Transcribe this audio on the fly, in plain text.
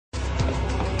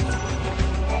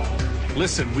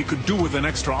Listen, we could do with an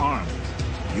extra arm.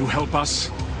 You help us,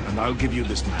 and I'll give you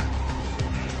this map.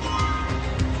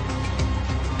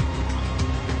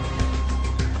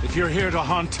 If you're here to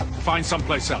hunt, find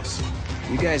someplace else.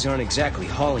 You guys aren't exactly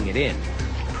hauling it in.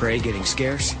 Prey getting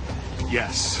scarce?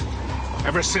 Yes.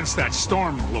 Ever since that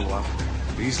storm blew up,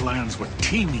 these lands were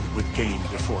teeming with game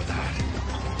before that.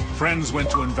 Friends went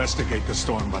to investigate the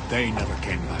storm, but they never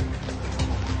came back.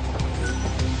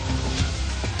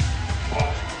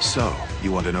 So,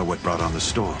 you want to know what brought on the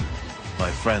storm? My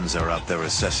friends are out there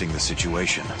assessing the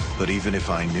situation, but even if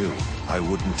I knew, I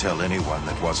wouldn't tell anyone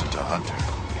that wasn't a hunter.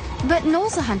 But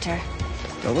Noel's a hunter.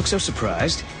 Don't look so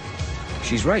surprised.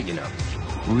 She's right, you know.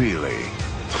 Really?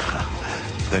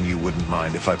 Then you wouldn't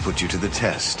mind if I put you to the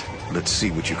test. Let's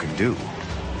see what you can do.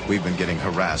 We've been getting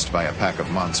harassed by a pack of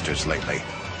monsters lately.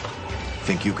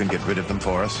 Think you can get rid of them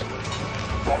for us?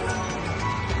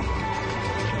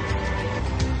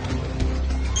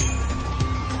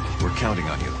 We're counting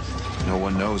on you. No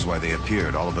one knows why they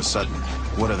appeared all of a sudden.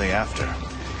 What are they after?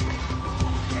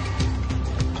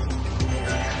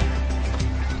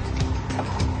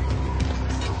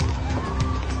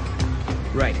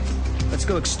 Right. Let's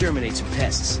go exterminate some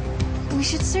pests. We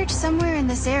should search somewhere in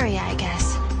this area, I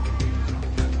guess.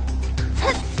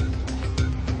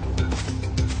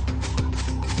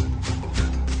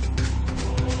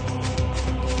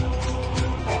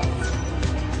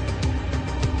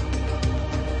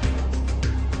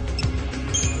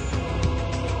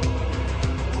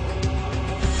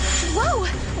 Whoa!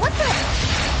 What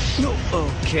the? No,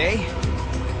 okay.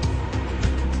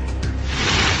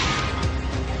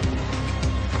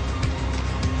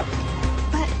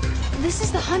 This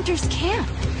is the hunter's camp.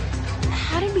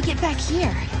 How did we get back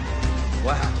here?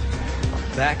 Wow.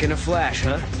 Back in a flash,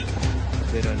 huh?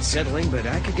 A bit unsettling, but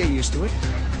I could get used to it.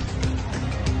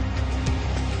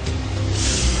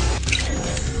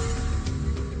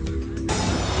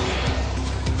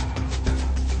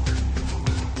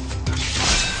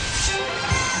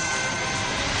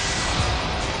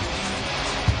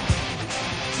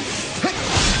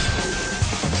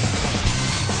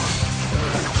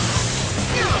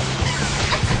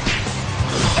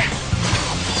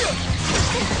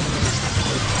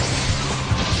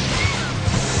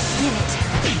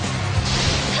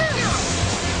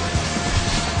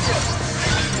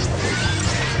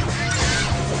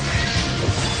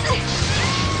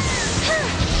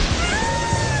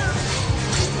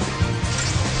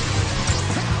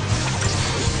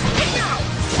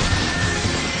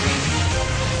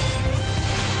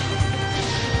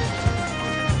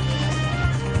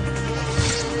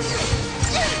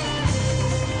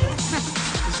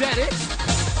 Is that it?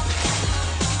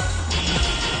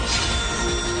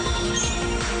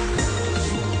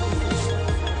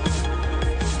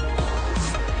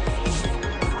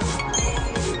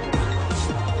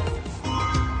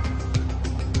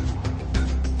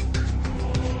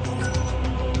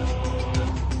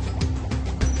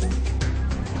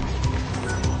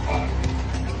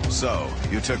 So,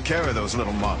 you took care of those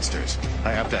little monsters.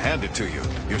 I have to hand it to you.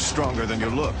 You're stronger than you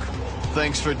look.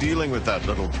 Thanks for dealing with that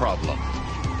little problem.